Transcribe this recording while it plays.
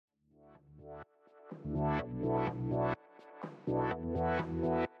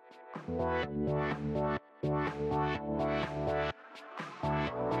Welcome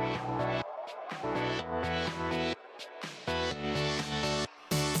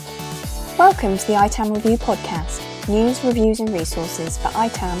to the ITAM Review podcast, news, reviews and resources for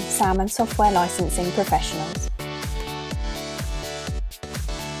ITAM, SAM and software licensing professionals.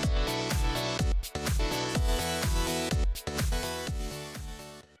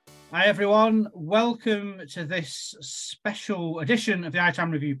 Hi everyone, welcome to this special edition of the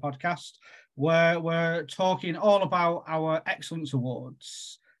ITAM Review podcast where we're talking all about our Excellence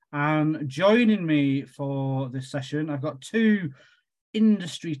Awards. And joining me for this session, I've got two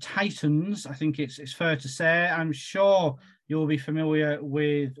industry titans, I think it's fair to say. I'm sure you'll be familiar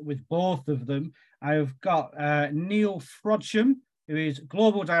with both of them. I've got Neil Frodsham, who is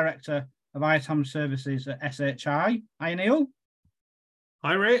Global Director of ITAM Services at SHI. Hi Neil.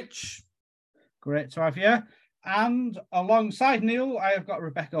 Hi, Rich. Great to have you. And alongside Neil, I have got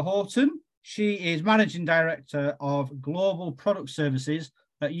Rebecca Horton. She is Managing Director of Global Product Services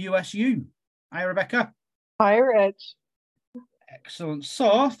at USU. Hi, Rebecca. Hi, Rich. Excellent.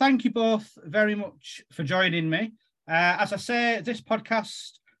 So, thank you both very much for joining me. As I say, this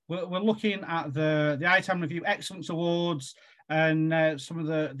podcast, we're looking at the ITAM Review Excellence Awards and some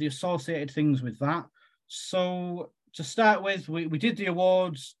of the associated things with that. So, to start with, we did the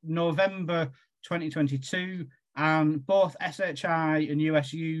awards November 2022, and both SHI and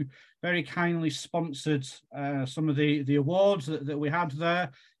USU very kindly sponsored some of the awards that we had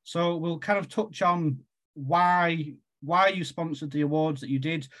there. So we'll kind of touch on why you sponsored the awards that you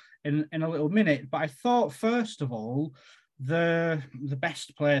did in a little minute. But I thought, first of all, the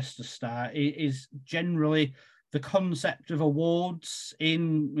best place to start is generally the concept of awards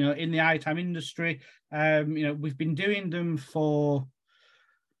in the ITAM industry. We've been doing them for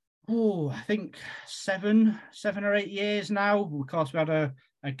I think seven or 8 years now. Of course, we had a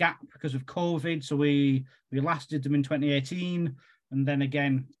gap because of COVID, so we last did them in 2018 and then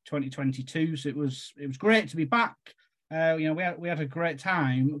again 2022. So it was great to be back. We had a great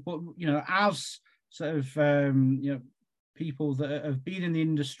time, but as sort of people that have been in the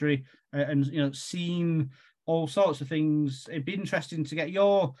industry and seen all sorts of things, it'd be interesting to get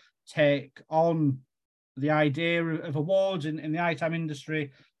your take on the idea of awards in the ITAM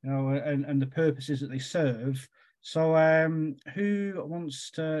industry, and the purposes that they serve. So who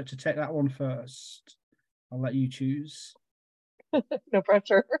wants to take that one first? I'll let you choose. No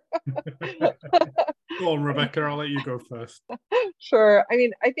pressure. Go on, Rebecca, I'll let you go first. Sure. I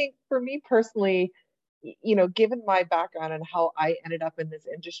mean, I think for me personally, given my background and how I ended up in this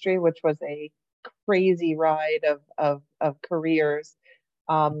industry, which was a crazy ride of careers,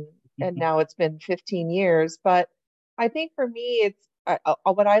 and now it's been 15 years. But I think for me, it's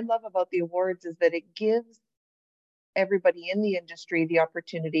what I love about the awards is that it gives everybody in the industry the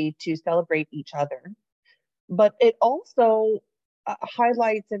opportunity to celebrate each other. But it also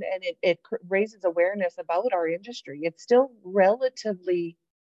highlights and it raises awareness about our industry. It's still relatively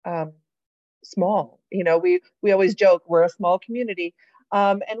small. We always joke we're a small community.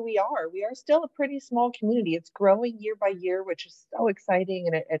 And we are still a pretty small community. It's growing year by year, which is so exciting.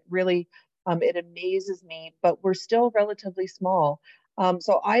 And it really, it amazes me, but we're still relatively small.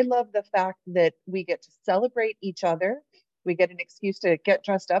 So I love the fact that we get to celebrate each other. We get an excuse to get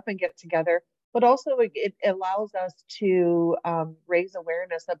dressed up and get together, but also it allows us to raise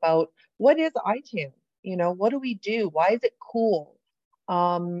awareness about what is ITAM? What do we do? Why is it cool?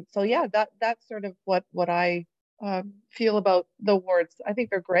 So yeah, that's sort of what I feel about the awards. I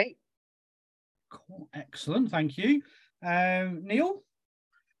think they're great. Cool. Excellent. Thank you. Neil?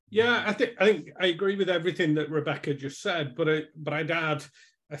 Yeah, I think I agree with everything that Rebecca just said, but I'd add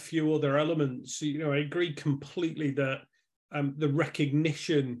a few other elements. I agree completely that the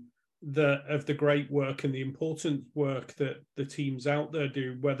recognition of the great work and the important work that the teams out there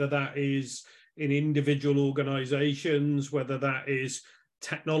do, whether that is in individual organizations, whether that is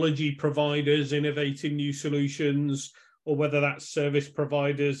technology providers innovating new solutions, or whether that's service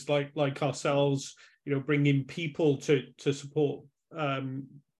providers like ourselves, bringing people to support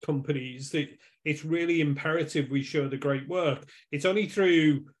companies, that it's really imperative we show the great work. It's only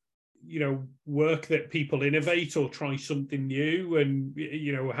through work that people innovate or try something new and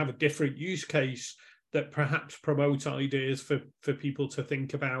have a different use case that perhaps promote ideas for people to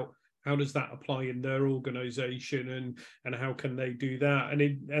think about how does that apply in their organization and how can they do that.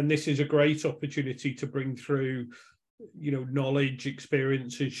 And this is a great opportunity to bring through knowledge,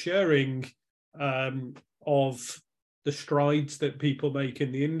 experiences, sharing of the strides that people make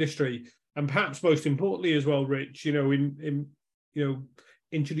in the industry, and perhaps most importantly as well, Rich,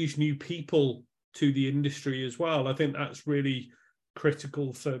 introduce new people to the industry as well. I think that's really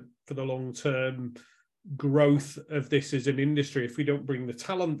critical for the long-term growth of this as an industry. If we don't bring the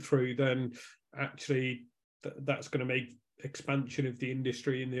talent through, then actually that's going to make expansion of the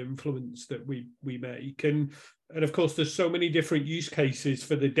industry and the influence that we make. And of course, there's so many different use cases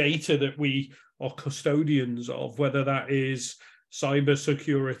for the data that we are custodians of, whether that is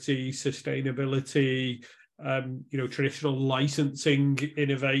cybersecurity, sustainability, traditional licensing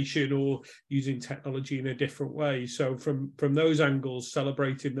innovation, or using technology in a different way. So from those angles,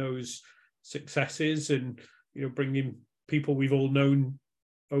 celebrating those successes and bringing people we've all known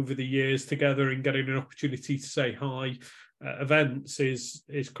over the years together and getting an opportunity to say hi events is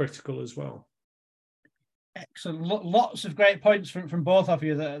critical as well. Excellent. Lots of great points from both of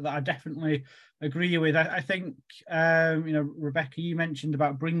you that I definitely agree with. I think Rebecca, you mentioned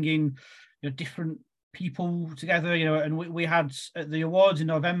about bringing different people together, and we had at the awards in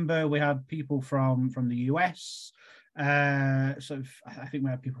November, we had people from the US, I think we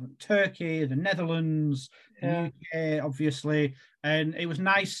had people from Turkey, the Netherlands, the UK, obviously, and it was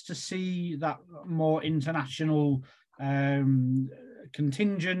nice to see that more international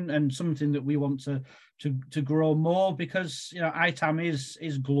contingent, and something that we want to grow more, because ITAM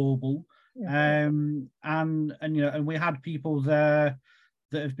is global, and we had people there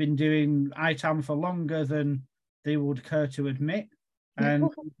that have been doing ITAM for longer than they would care to admit. And,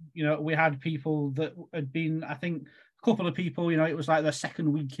 we had people that had been, I think, a couple of people, it was like their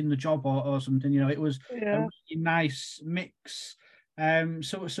second week in the job or something, it was a really nice mix.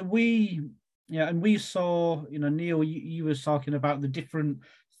 So we, and we saw, Neil, you was talking about the different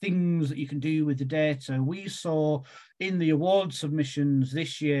things that you can do with the data. We saw in the award submissions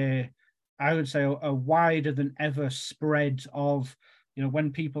this year, I would say a wider than ever spread of,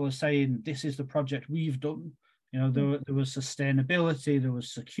 when people are saying this is the project we've done, there was sustainability, there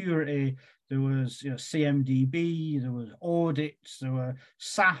was security, there was CMDB, there was audits, there were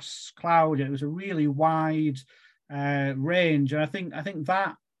SaaS, cloud. It was a really wide range, and I think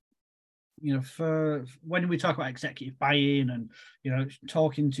that for when we talk about executive buy-in and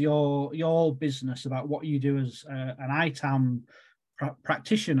talking to your business about what you do as an ITAM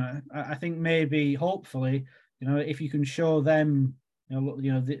practitioner, I think maybe hopefully if you can show them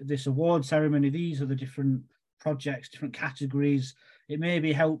this award ceremony, these are the different projects, different categories, it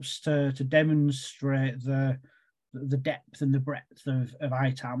maybe helps to demonstrate the depth and the breadth of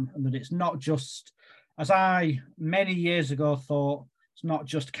ITAM, and that it's not just, as I many years ago thought, it's not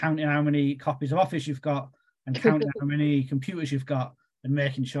just counting how many copies of Office you've got and counting how many computers you've got and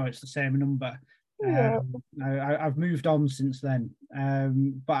making sure it's the same number. I've moved on since then,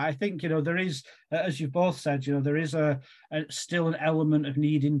 but I think there is, as you've both said, there is a still an element of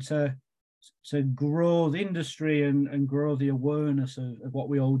needing to grow the industry and grow the awareness of what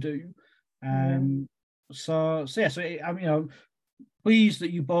we all do. So I'm pleased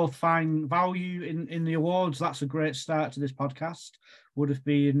that you both find value in the awards. That's a great start to this podcast. Would have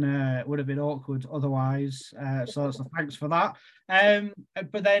been awkward otherwise. So thanks for that.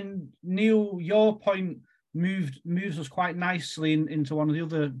 But then Neil, your point moves us quite nicely into one of the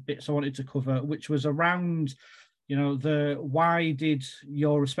other bits I wanted to cover, which was around why did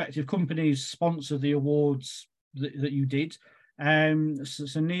your respective companies sponsor the awards that you did.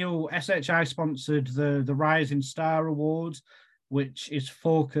 So Neil, SHI sponsored the Rising Star Award, which is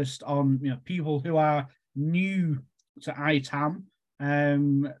focused on people who are new to ITAM,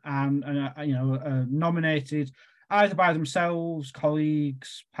 and nominated either by themselves,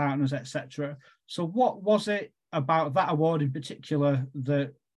 colleagues, partners, etc. So what was it about that award in particular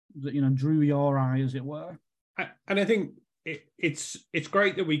that drew your eye, as it were? And I think it's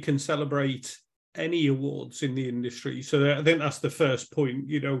great that we can celebrate any awards in the industry. So I think that's the first point,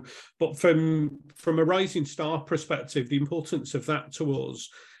 but from a Rising Star perspective, the importance of that to us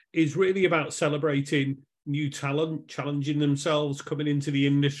is really about celebrating new talent, challenging themselves, coming into the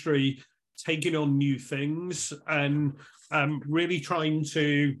industry, taking on new things, and really trying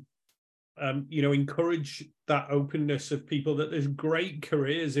to encourage that openness of people, that there's great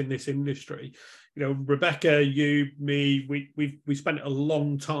careers in this industry. Rebecca, you, me, we spent a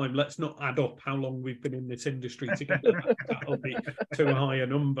long time. Let's not add up how long we've been in this industry together. That'll be too high a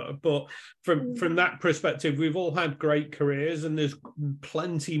number. But from that perspective, we've all had great careers, and there's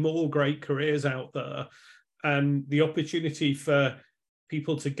plenty more great careers out there. And the opportunity for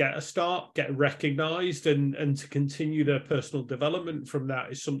people to get a start, get recognised, and to continue their personal development from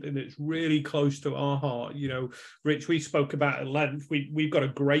that is something that's really close to our heart. Rich, we spoke about at length. We've got a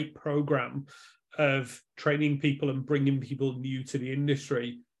great programme of training people and bringing people new to the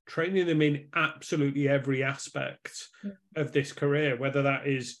industry, training them in absolutely every aspect of this career, whether that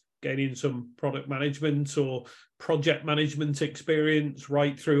is gaining some product management or project management experience,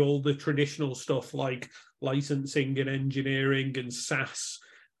 right through all the traditional stuff like licensing and engineering and SaaS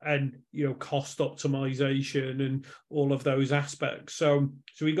and, you know, cost optimization and all of those aspects. So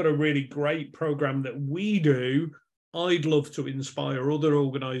we've got a really great program that we do. I'd love to inspire other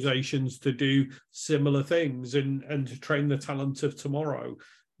organizations to do similar things and to train the talent of tomorrow.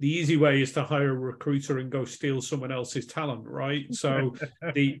 The easy way is to hire a recruiter and go steal someone else's talent, right? So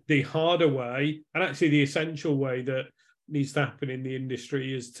the harder way, and actually the essential way that needs to happen in the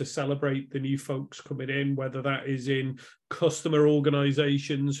industry, is to celebrate the new folks coming in, whether that is in customer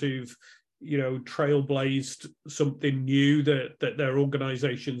organizations who've, you know, trailblazed something new that their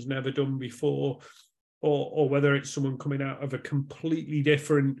organization's never done before, or whether it's someone coming out of a completely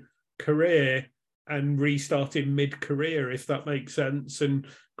different career and restarting mid-career, if that makes sense, and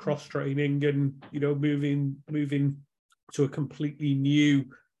cross-training and, you know, moving to a completely new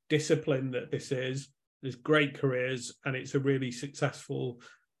discipline that this is. There's great careers and it's a really successful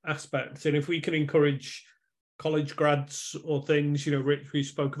aspect. And if we can encourage college grads or things, you know, Rich, we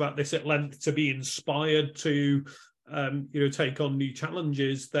spoke about this at length, to be inspired to, you know, take on new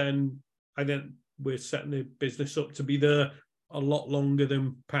challenges, then I think we're setting the business up to be there a lot longer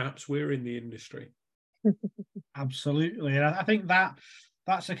than perhaps we're in the industry. Absolutely. And I think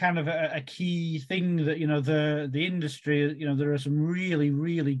that's a kind of a key thing, that, you know, the industry, you know, there are some really,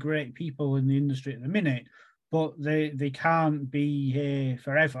 really great people in the industry at the minute, but they can't be here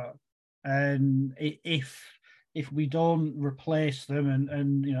forever. And if we don't replace them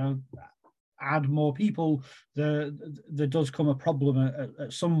and you know, add more people, there does come a problem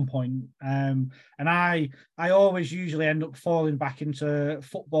at some point. And I always usually end up falling back into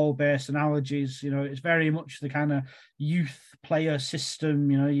football-based analogies. You know, it's very much the kind of youth player system.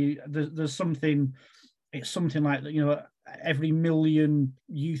 You know, there's something. It's something like that. You know, every million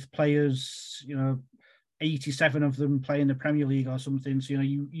youth players, you know, 87 of them play in the Premier League or something. So, you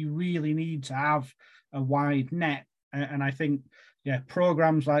know, you really need to have a wide net. And I think, yeah,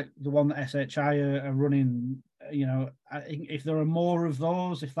 programs like the one that SHI are running, you know, I think if there are more of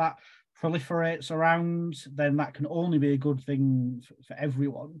those, if that proliferates around, then that can only be a good thing for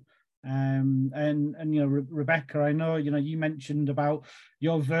everyone. And you know, Rebecca, I know, you know, you mentioned about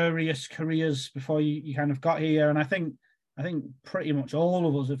your various careers before you kind of got here, and I think pretty much all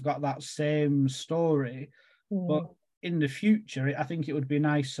of us have got that same story. But in the future, I think it would be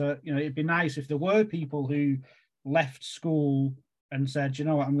nice, you know, it'd be nice if there were people who left school and said, you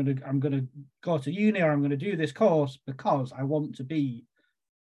know what, I'm gonna go to uni, or I'm gonna do this course because I want to be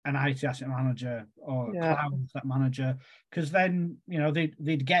an IT asset manager or cloud asset manager, because then, you know,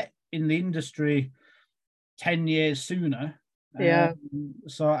 they'd get in the industry 10 years sooner.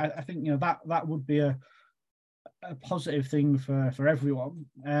 So I think, you know, that would be a positive thing for everyone.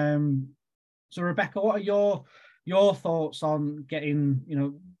 So Rebecca, what are your thoughts on getting, you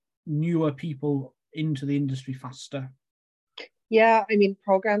know, newer people into the industry faster? Yeah, I mean,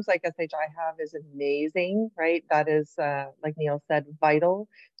 programs like SHI have is amazing, right? That is, like Neil said, vital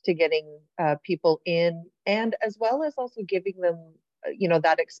to getting people in, and as well as also giving them, you know,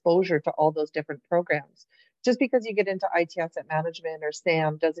 that exposure to all those different programs. Just because you get into IT asset management or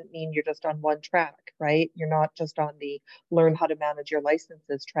SAM doesn't mean you're just on one track, right? You're not just on the learn how to manage your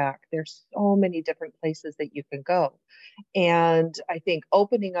licenses track. There's so many different places that you can go. And I think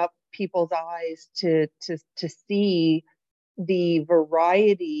opening up people's eyes to see the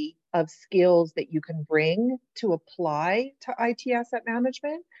variety of skills that you can bring to apply to IT asset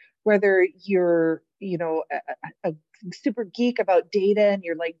management, whether you're, you know, a super geek about data and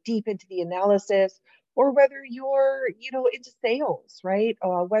you're like deep into the analysis, or whether you're, you know, into sales, right?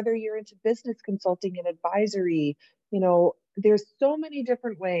 Whether you're into business consulting and advisory, you know, there's so many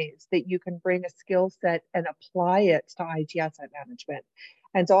different ways that you can bring a skill set and apply it to IT asset management.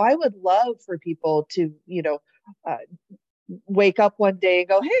 And so I would love for people to, you know, wake up one day and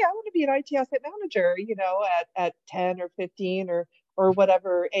go, hey, I want to be an IT asset manager, you know, at 10 or 15 or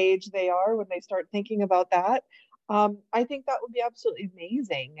whatever age they are when they start thinking about that. I think that would be absolutely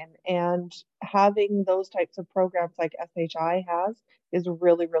amazing. And having those types of programs like SHI has is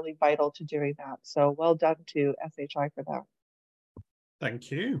really, really vital to doing that. So well done to SHI for that.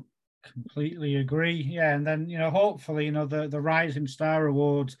 Thank you. Completely agree. Yeah, and then, you know, hopefully, you know, the Rising Star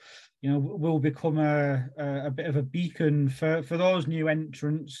Awards, you know, will become a bit of a beacon for those new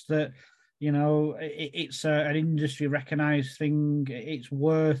entrants that, you know, it's an industry recognized thing. It's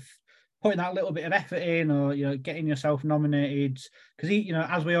worth putting that little bit of effort in, or, you know, getting yourself nominated, because, you know,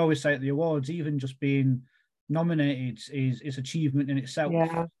 as we always say at the awards, even just being nominated is achievement in itself.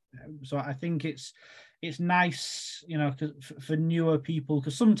 Yeah. So I think it's it's nice, for newer people,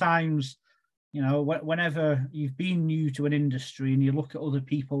 because sometimes, whenever you've been new to an industry and you look at other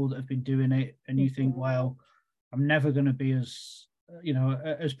people that have been doing it and you think, well, I'm never going to be as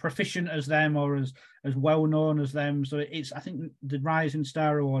proficient as them or as well known as them. So I think the Rising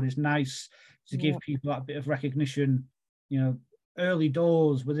Star Award is nice to give people that bit of recognition, early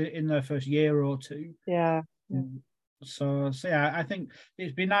doors within their first year or two. Yeah. So yeah, I think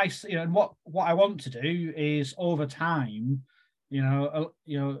it'd be nice, and what I want to do is over time,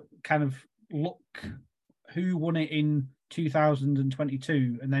 kind of look who won it in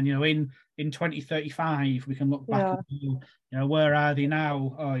 2022, and then in 2035 we can look back and where are they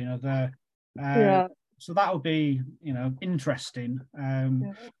now? Oh, they're so that would be interesting.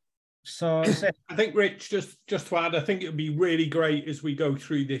 So I think, Rich, just to add, I think it would be really great as we go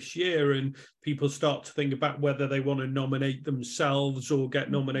through this year and people start to think about whether they want to nominate themselves or get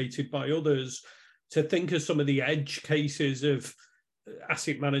nominated by others, to think of some of the edge cases of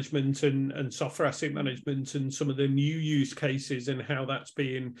asset management and software asset management and some of the new use cases and how that's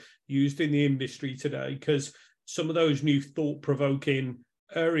being used in the industry today. Because some of those new thought-provoking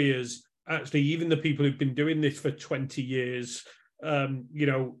areas, actually, even the people who've been doing this for 20 years, are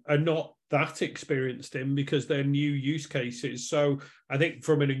not that experienced in, because they're new use cases. So I think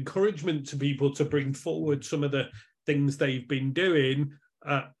from an encouragement to people to bring forward some of the things they've been doing,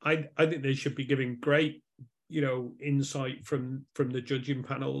 I think they should be giving great insight from the judging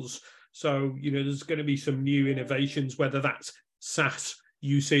panels. So there's going to be some new innovations, whether that's SaaS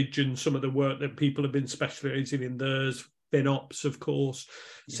usage and some of the work that people have been specializing in. There's FinOps, of course,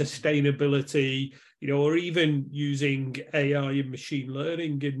 sustainability, or even using AI and machine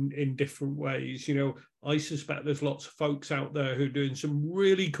learning in different ways. I suspect there's lots of folks out there who are doing some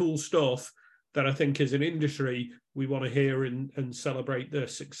really cool stuff that I think as an industry, we want to hear and celebrate their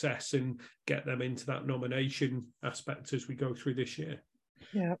success and get them into that nomination aspect as we go through this year.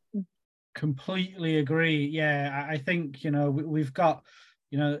 Yeah. Completely agree. Yeah, I think, we've got,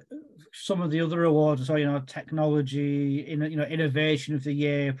 some of the other awards, so, technology, innovation of the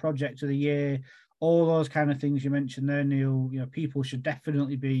year, project of the year, all those kind of things you mentioned there, Neil, people should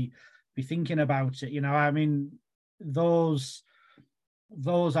definitely be thinking about it. I mean, those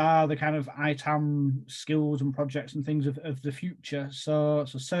are the kind of ITAM skills and projects and things of the future. So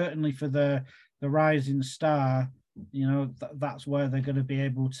certainly for the Rising Star, that's where they're going to be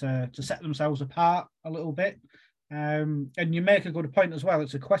able to set themselves apart a little bit. And you make a good point as well.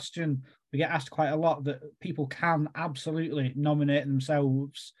 It's a question we get asked quite a lot, that people can absolutely nominate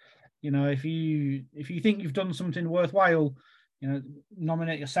themselves. If you think you've done something worthwhile,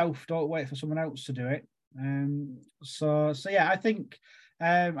 nominate yourself. Don't wait for someone else to do it. So yeah, I think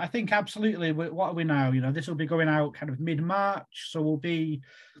absolutely. What are we now? This will be going out kind of mid-March, so we'll be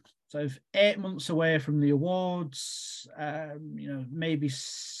sort of 8 months away from the awards. Maybe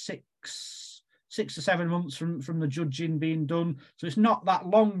six to 7 months from the judging being done. So it's not that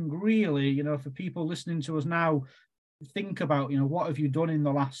long, really. For people listening to us now, think about what have you done in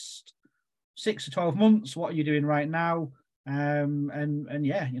the last 6 to 12 months? What are you doing right now? And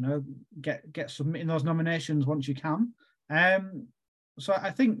yeah, get submitting those nominations once you can. So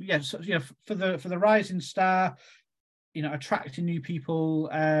I think, yes, for the Rising Star, attracting new people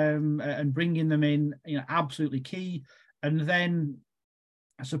and bringing them in, absolutely key. And then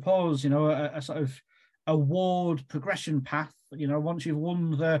I suppose, a sort of award progression path. Once you've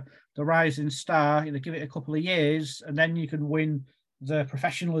won the Rising Star, give it a couple of years, and then you can win the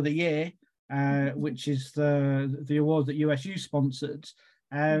Professional of the Year, which is the award that USU sponsored.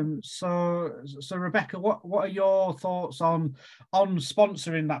 So Rebecca, what are your thoughts on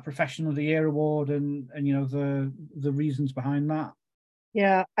sponsoring that Professional of the Year award and the reasons behind that?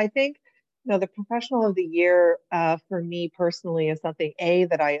 Yeah, I think the Professional of the Year for me personally is something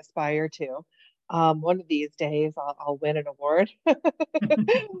that I aspire to. One of these days I'll win an award.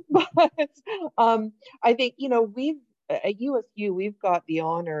 But I think we've at USU, we've got the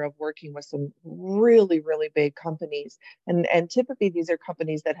honor of working with some really, really big companies. And typically these are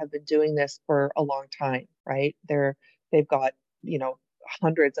companies that have been doing this for a long time, right? They've got,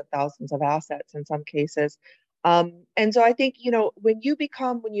 hundreds of thousands of assets in some cases. And so I think, when you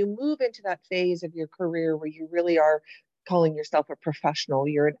move into that phase of your career where you really are calling yourself a professional,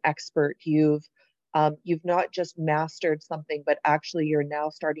 you're an expert, you've not just mastered something, but actually you're now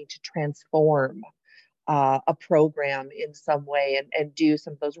starting to transform a program in some way and do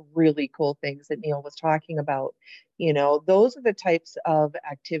some of those really cool things that Neil was talking about. Those are the types of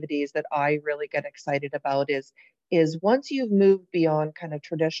activities that I really get excited about is once you've moved beyond kind of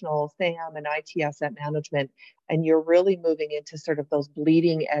traditional SAM and IT asset management, and you're really moving into sort of those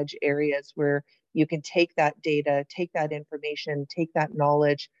bleeding edge areas where You can take that data, take that information, take that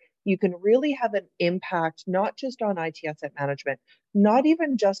knowledge. You can really have an impact, not just on IT asset management, not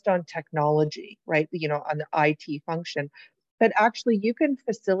even just on technology, right? On the IT function, but actually you can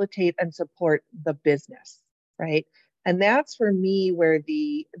facilitate and support the business, right? And that's for me where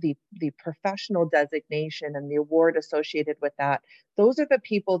the professional designation and the award associated with that, those are the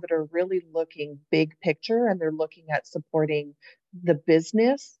people that are really looking big picture, and they're looking at supporting the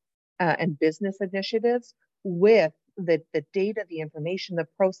business and business initiatives with the data, the information, the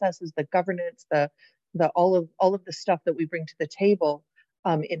processes, the governance, the all of the stuff that we bring to the table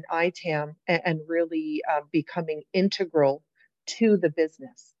in ITAM, and really becoming integral to the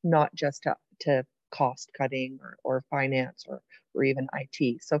business, not just to cost cutting or finance or even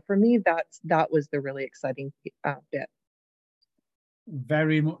IT. So for me, that was the really exciting bit.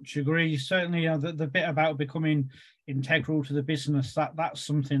 Very much agree. Certainly, the bit about becoming integral to the business, that's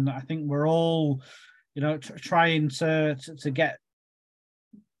something that I think we're all, trying to get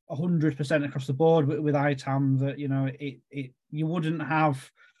 100% across the board with ITAM. That you wouldn't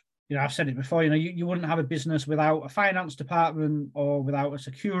have, I've said it before. You wouldn't have a business without a finance department or without a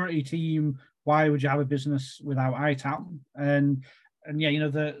security team. Why would you have a business without ITAM? And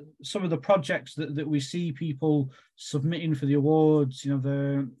yeah, some of the projects that we see people submitting for the awards,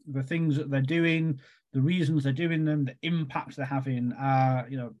 the things that they're doing, the reasons they're doing them, the impact they're having are,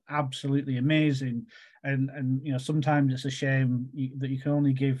 absolutely amazing. And sometimes it's a shame that you can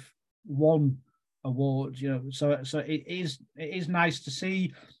only give one award, so it is nice to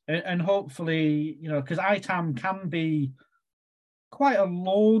see, and hopefully, because ITAM can be quite a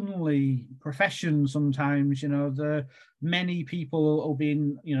lonely profession sometimes. The many people will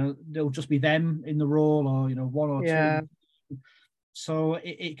be they'll just be them in the role, or one or two. So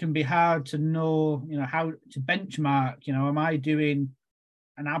it can be hard to know how to benchmark. Am I doing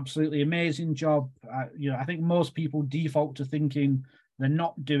an absolutely amazing job? I think most people default to thinking they're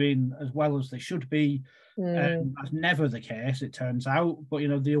not doing as well as they should be. That's never the case, it turns out. But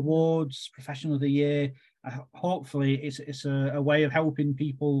the awards, Professional of the Year, hopefully it's a way of helping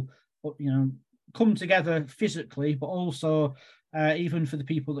people come together physically, but also even for the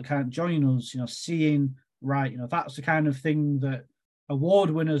people that can't join us, seeing, right, that's the kind of thing that award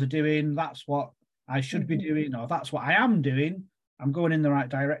winners are doing. That's what I should be doing, or that's what I am doing. I'm going in the right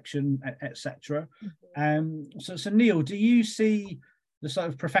direction, etc. So Neil, do you see the sort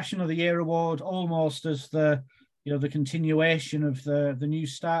of Professional of the Year award almost as the continuation of the New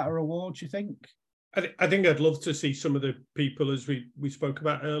Starter Award, do you think? I think I'd love to see some of the people, as we spoke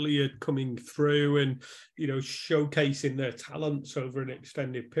about earlier, coming through and showcasing their talents over an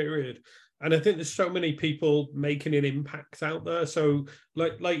extended period. And I think there's so many people making an impact out there. So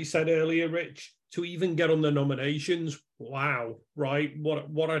like you said earlier, Rich, to even get on the nominations, wow, right?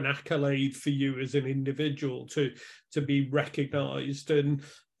 What an accolade for you as an individual to be recognized. And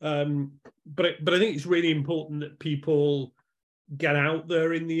but I think it's really important that people get out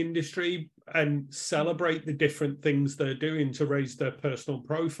there in the industry and celebrate the different things they're doing to raise their personal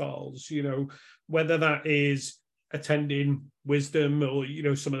profiles, whether that is attending Wisdom or,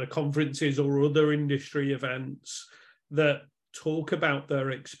 some of the conferences or other industry events that talk about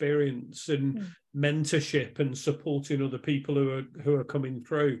their experience and mentorship and supporting other people who are coming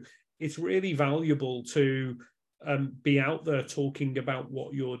through. It's really valuable to be out there talking about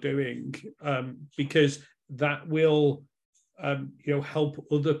what you're doing, because that will help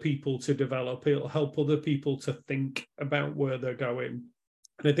other people to develop. It'll help other people to think about where they're going.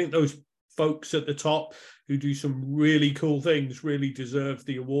 And I think those folks at the top who do some really cool things really deserve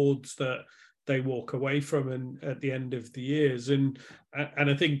the awards that they walk away from and at the end of the years. And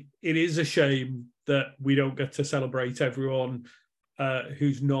I think it is a shame that we don't get to celebrate everyone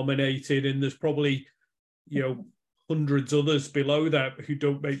who's nominated. And there's probably, hundreds others below that who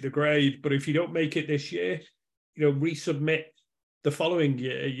don't make the grade. But if you don't make it this year, resubmit the following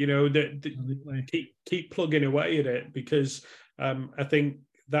year, keep plugging away at it, because I think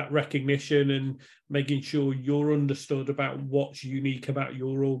that recognition and making sure you're understood about what's unique about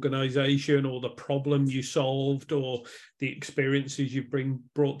your organization or the problem you solved or the experiences you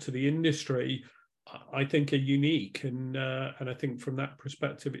brought to the industry, I think are unique. And I think from that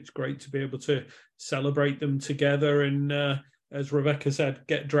perspective, it's great to be able to celebrate them together. And as Rebecca said,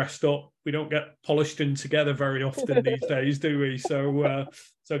 get dressed up. We don't get polished in together very often these days, do we? So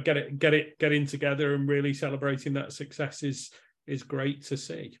getting together and really celebrating that success is great to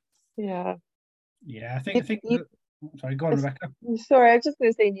see. Yeah. I think sorry, go on, Rebecca. Sorry, I was just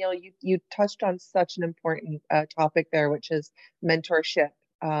going to say, Neil, you touched on such an important topic there, which is mentorship.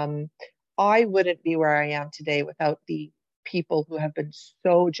 I wouldn't be where I am today without the people who have been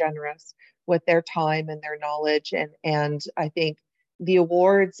so generous with their time and their knowledge. And I think the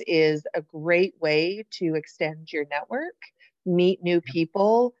awards is a great way to extend your network, meet new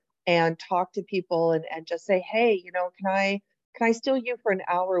people, and talk to people, and just say, hey, can I steal you for an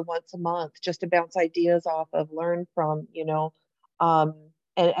hour once a month just to bounce ideas off of, learn from,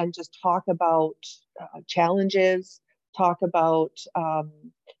 and just talk about challenges, talk about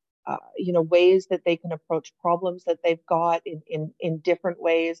ways that they can approach problems that they've got in different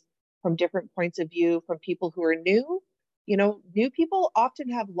ways, from different points of view, from people who are new. New people often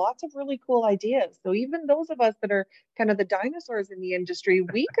have lots of really cool ideas. So even those of us that are kind of the dinosaurs in the industry,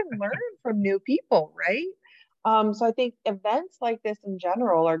 we can learn from new people, right? So I think events like this in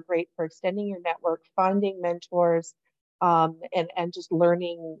general are great for extending your network, finding mentors, and just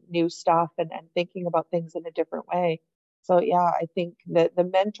learning new stuff and thinking about things in a different way. So yeah, I think that the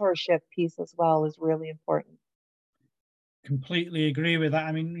mentorship piece as well is really important. Completely agree with that.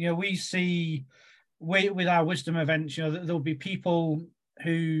 I mean, we see with our wisdom events, there'll be people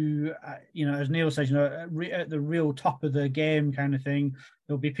who, as Neil says, at the real top of the game kind of thing.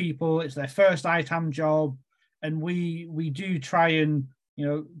 There'll be people, it's their first ITAM job, and we do try and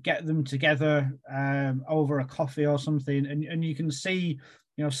get them together over a coffee or something, and you can see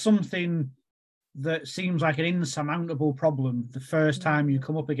something that seems like an insurmountable problem the first time you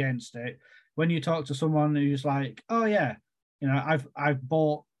come up against it. When you talk to someone who's like, oh yeah, I've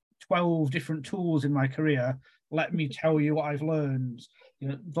bought 12 different tools in my career, let me tell you what I've learned.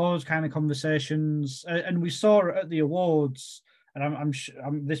 Those kind of conversations, and we saw it at the awards, and I'm sure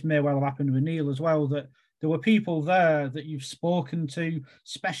this may well have happened with Neil as well, that there were people there that you've spoken to,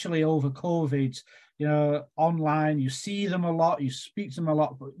 especially over COVID, online. You see them a lot, you speak to them a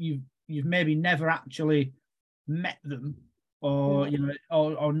lot, but you've maybe never actually met them, or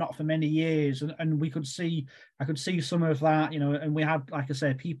or not for many years. And I could see some of that, and we had, like I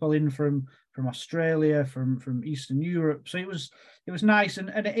say, people in from Australia, from Eastern Europe. So it was nice, and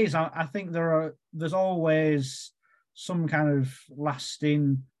it is. I think there's always some kind of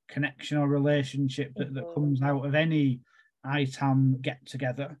lasting connection or relationship that comes out of any ITAM get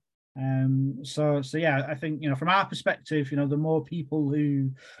together. So yeah, I think from our perspective, the more people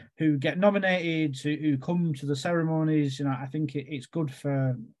who get nominated, who come to the ceremonies, I think it's good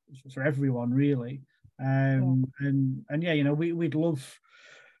for everyone, really. And yeah, we'd love.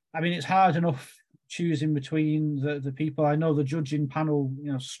 I mean, it's hard enough choosing between the people. I know the judging panel,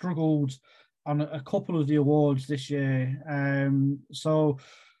 struggled on a couple of the awards this year. So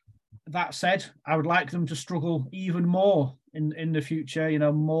that said, I would like them to struggle even more in the future.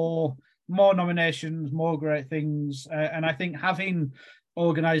 More nominations, more great things, and I think having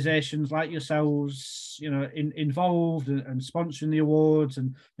organisations like yourselves, involved and sponsoring the awards,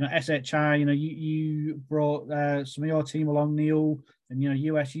 and SHI, you brought some of your team along, Neil, and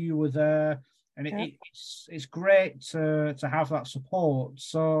USU were there, and it's great to have that support.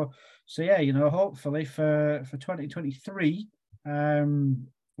 So yeah, hopefully for 2023.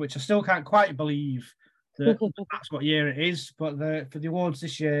 Which I still can't quite believe that that's what year it is. But for the awards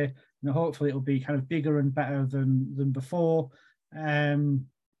this year, hopefully it'll be kind of bigger and better than before. I'll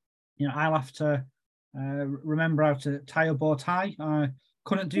have to remember how to tie a bow tie. I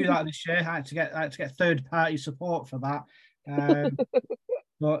couldn't do that this year. I had to get third party support for that.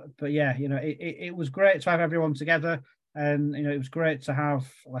 But yeah, it was great to have everyone together. And it was great to have,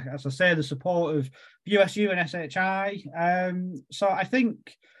 like, as I say, the support of USU and SHI. So I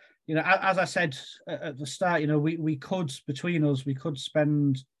think, as I said at the start, we could, between us, we could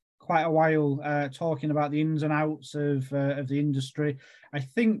spend quite a while talking about the ins and outs of the industry. I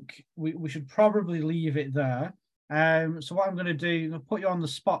think we should probably leave it there. So what I'm going to do, I'll put you on the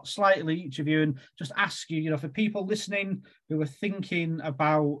spot slightly, each of you, and just ask you, for people listening who are thinking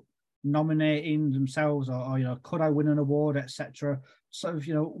about nominating themselves, or could I win an award, etc. Sort of,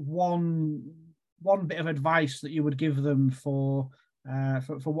 one bit of advice that you would give them for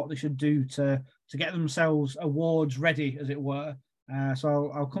what they should do to get themselves awards ready, as it were.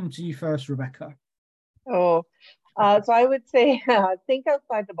 So I'll come to you first, Rebecca. So I would say think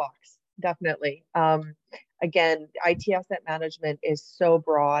outside the box, definitely. Again, IT asset management is so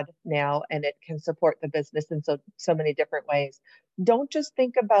broad now, and it can support the business in so many different ways. Don't just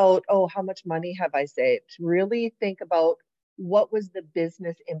think about, oh, how much money have I saved? Really think about, what was the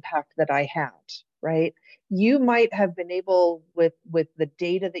business impact that I had, right? You might have been able, with the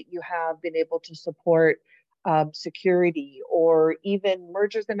data that you have, been able to support security, or even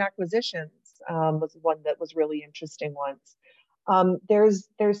mergers and acquisitions was one that was really interesting once. There's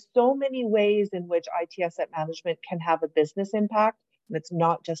so many ways in which IT asset management can have a business impact, and it's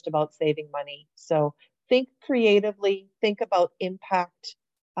not just about saving money. So think creatively, think about impact,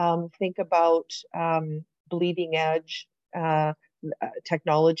 think about bleeding edge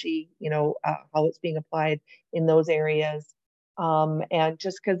technology, how it's being applied in those areas. And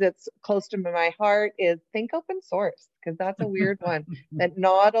just because it's close to my heart is think open source, because that's a weird one that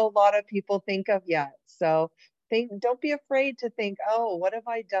not a lot of people think of yet. So don't be afraid to think, oh, what have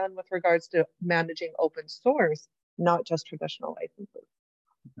I done with regards to managing open source, not just traditional licenses.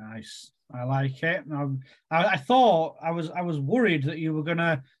 Nice. I like it. I thought I was worried that you were going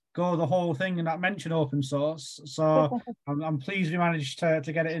to go the whole thing and not mention open source. So I'm pleased we managed to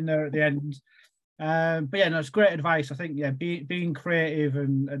get it in there at the end. But yeah, no, it's great advice. I think, yeah, being creative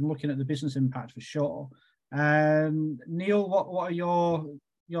and looking at the business impact for sure. Neil, what are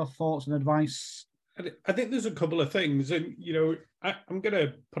your thoughts and advice? I think there's a couple of things, and I'm going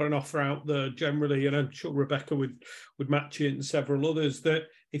to put an offer out there generally, and I'm sure Rebecca would match it and several others, that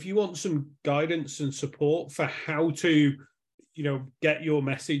if you want some guidance and support for how to get your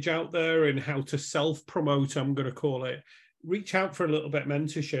message out there and how to self-promote, I'm going to call it, reach out for a little bit of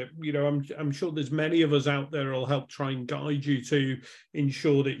mentorship. I'm sure there's many of us out there who'll help try and guide you to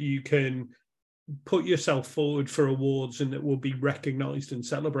ensure that you can put yourself forward for awards and that will be recognized and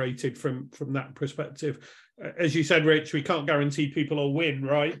celebrated from that perspective. As you said, Rich, we can't guarantee people will win,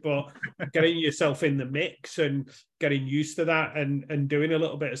 right? But getting yourself in the mix and getting used to that and doing a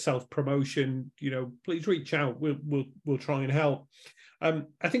little bit of self-promotion, please reach out. We'll try and help.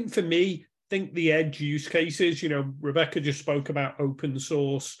 I think for me, the edge use cases, Rebecca just spoke about open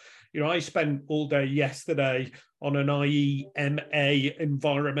source. I spent all day yesterday on an IEMA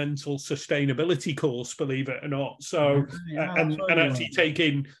environmental sustainability course, believe it or not. So, and actually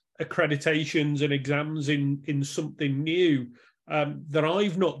taking accreditations and exams in something new that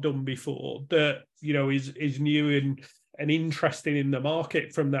I've not done before, that, is new and interesting in the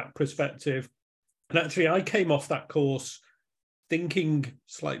market from that perspective. And actually, I came off that course thinking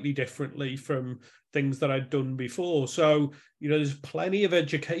slightly differently from things that I'd done before. So, there's plenty of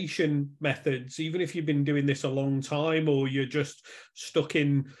education methods, even if you've been doing this a long time or you're just stuck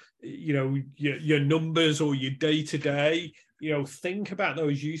in, your numbers or your day-to-day, think about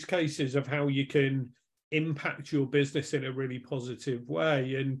those use cases of how you can impact your business in a really positive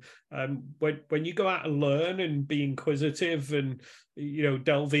way. And when you go out and learn and be inquisitive and,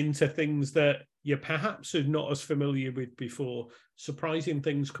 delve into things that you perhaps are not as familiar with before, surprising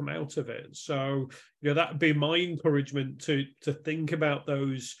things come out of it. So, that would be my encouragement to think about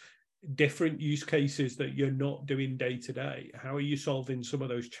those different use cases that you're not doing day to day. How are you solving some of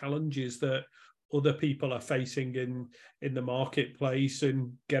those challenges that other people are facing in the marketplace,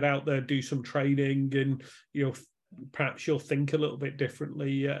 and get out there, do some training, and, perhaps you'll think a little bit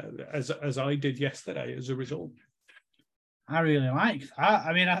differently as I did yesterday as a result. I really like that.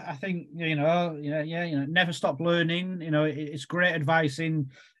 I mean, I think, never stop learning. It's great advice in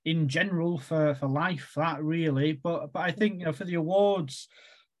general for life, that really. But I think, for the awards,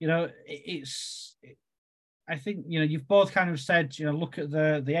 I think, you've both kind of said, look at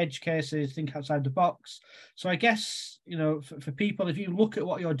the edge cases, think outside the box. So I guess, for people, if you look at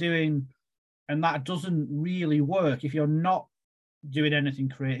what you're doing and that doesn't really work, if you're not doing anything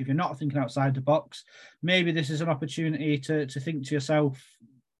creative, you're not thinking outside the box, maybe this is an opportunity to think to yourself,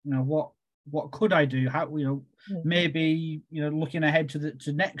 what could I do? How, maybe, looking ahead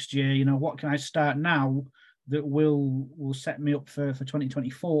to next year, what can I start now that will set me up for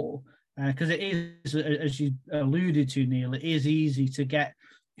 2024? Because it is, as you alluded to, Neil, it is easy to get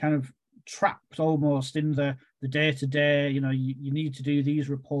kind of trapped almost in the day-to-day. You need to do these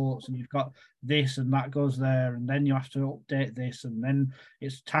reports, and you've got this and that goes there, and then you have to update this, and then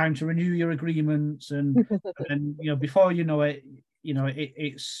it's time to renew your agreements, and and before you know it,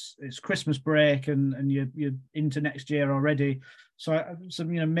 it's Christmas break, and you're into next year already. So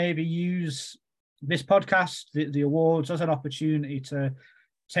maybe use this podcast, the awards, as an opportunity to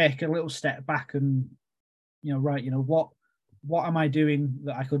take a little step back and what am I doing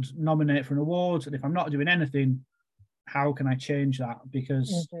that I could nominate for an award? And if I'm not doing anything, how can I change that?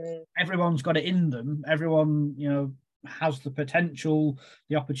 Because everyone's got it in them. Everyone, has the potential,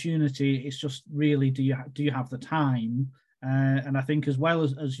 the opportunity. It's just really, do you have the time? And I think, as well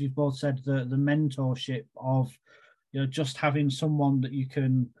as you've both said, the mentorship of, just having someone that you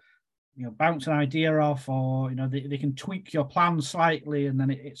can, bounce an idea off, or, they can tweak your plan slightly, and then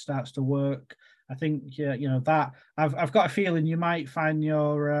it starts to work. I think, that I've got a feeling you might find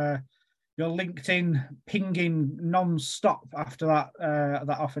your LinkedIn pinging non-stop after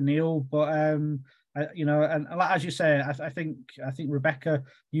that offer, Neil. But and as you say, I think Rebecca,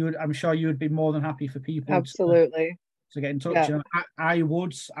 I'm sure you would be more than happy for people absolutely to get in touch. Yeah. I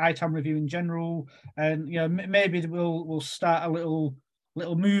would, ITAM review in general, and maybe we'll start a little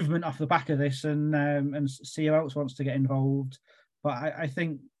little movement off the back of this, and see who else wants to get involved. But I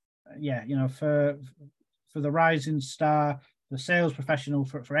think, yeah, you know, for the rising star, the sales professional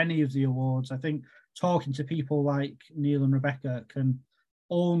for any of the awards, I think talking to people like Neil and Rebecca can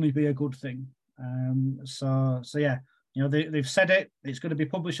only be a good thing. So yeah, you know, they've said it. It's going to be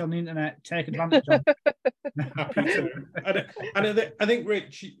published on the internet. Take advantage of it. Happy to. And I think,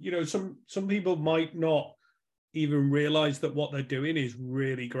 Rich, you know, some people might not even realize that what they're doing is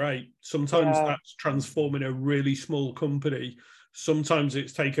really great. Sometimes that's transforming a really small company. Sometimes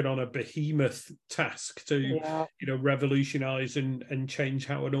it's taken on a behemoth task to, you know, revolutionize and change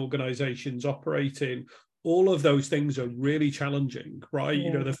how an organization's operating. All of those things are really challenging, right?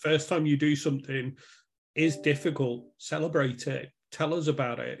 You know, the first time you do something is difficult. Celebrate it. Tell us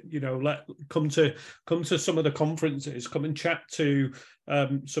about it. You know, come to some of the conferences. Come and chat to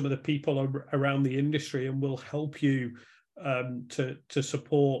some of the people around the industry, and we'll help you to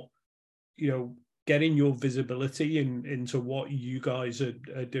support, you know, getting your visibility into what you guys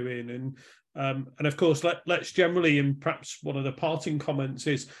are doing. And of course, let's generally, and perhaps one of the parting comments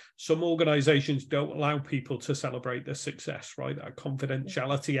is, some organizations don't allow people to celebrate their success, right? That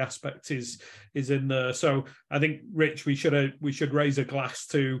confidentiality aspect is in there. So I think, Rich, we should raise a glass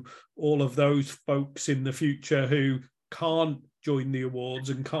to all of those folks in the future who can't join the awards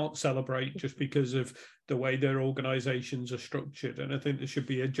and can't celebrate just because of the way their organizations are structured. And I think there should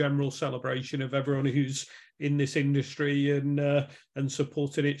be a general celebration of everyone who's in this industry and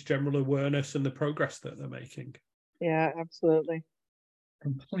supporting its general awareness and the progress that they're making. Yeah, absolutely.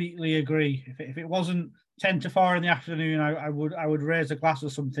 Completely agree. If it wasn't 10 to 4 in the afternoon, I would raise a glass or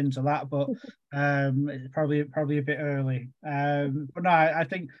something to that, but it's probably a bit early. But no, I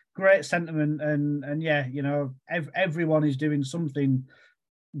think great sentiment, and yeah, you know, everyone is doing something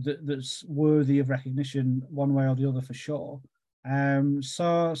that's worthy of recognition one way or the other, for sure.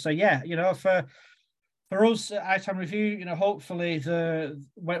 So yeah, you know, for us at ITAM Review, you know, hopefully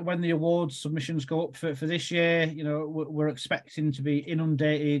when the awards submissions go up for this year, you know, we're expecting to be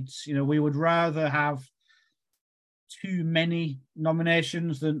inundated. You know, we would rather have too many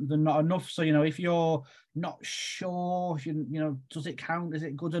nominations than not enough. So, you know, if you're not sure, you know, does it count? Is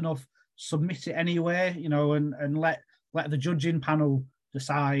it good enough? Submit it anyway, you know, and let the judging panel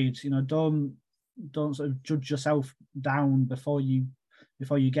decide. You know, don't sort of judge yourself down before you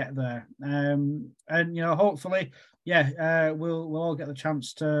get there. And you know, hopefully, we'll all get the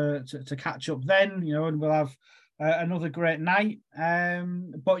chance to catch up then. You know, and we'll have another great night.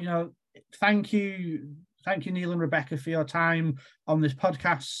 But you know, thank you, Neil and Rebecca, for your time on this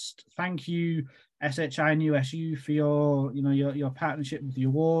podcast. Thank you, SHI and USU, for your partnership with the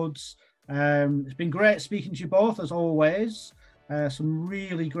awards. It's been great speaking to you both, as always. Some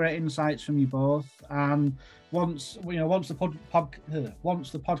really great insights from you both. And once the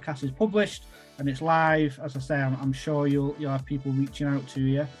podcast is published and it's live, as I say, I'm sure you'll have people reaching out to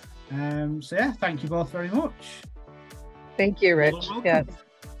you. So yeah, thank you both very much. Thank you, Rich. Yeah,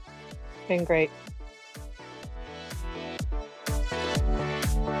 it's been great.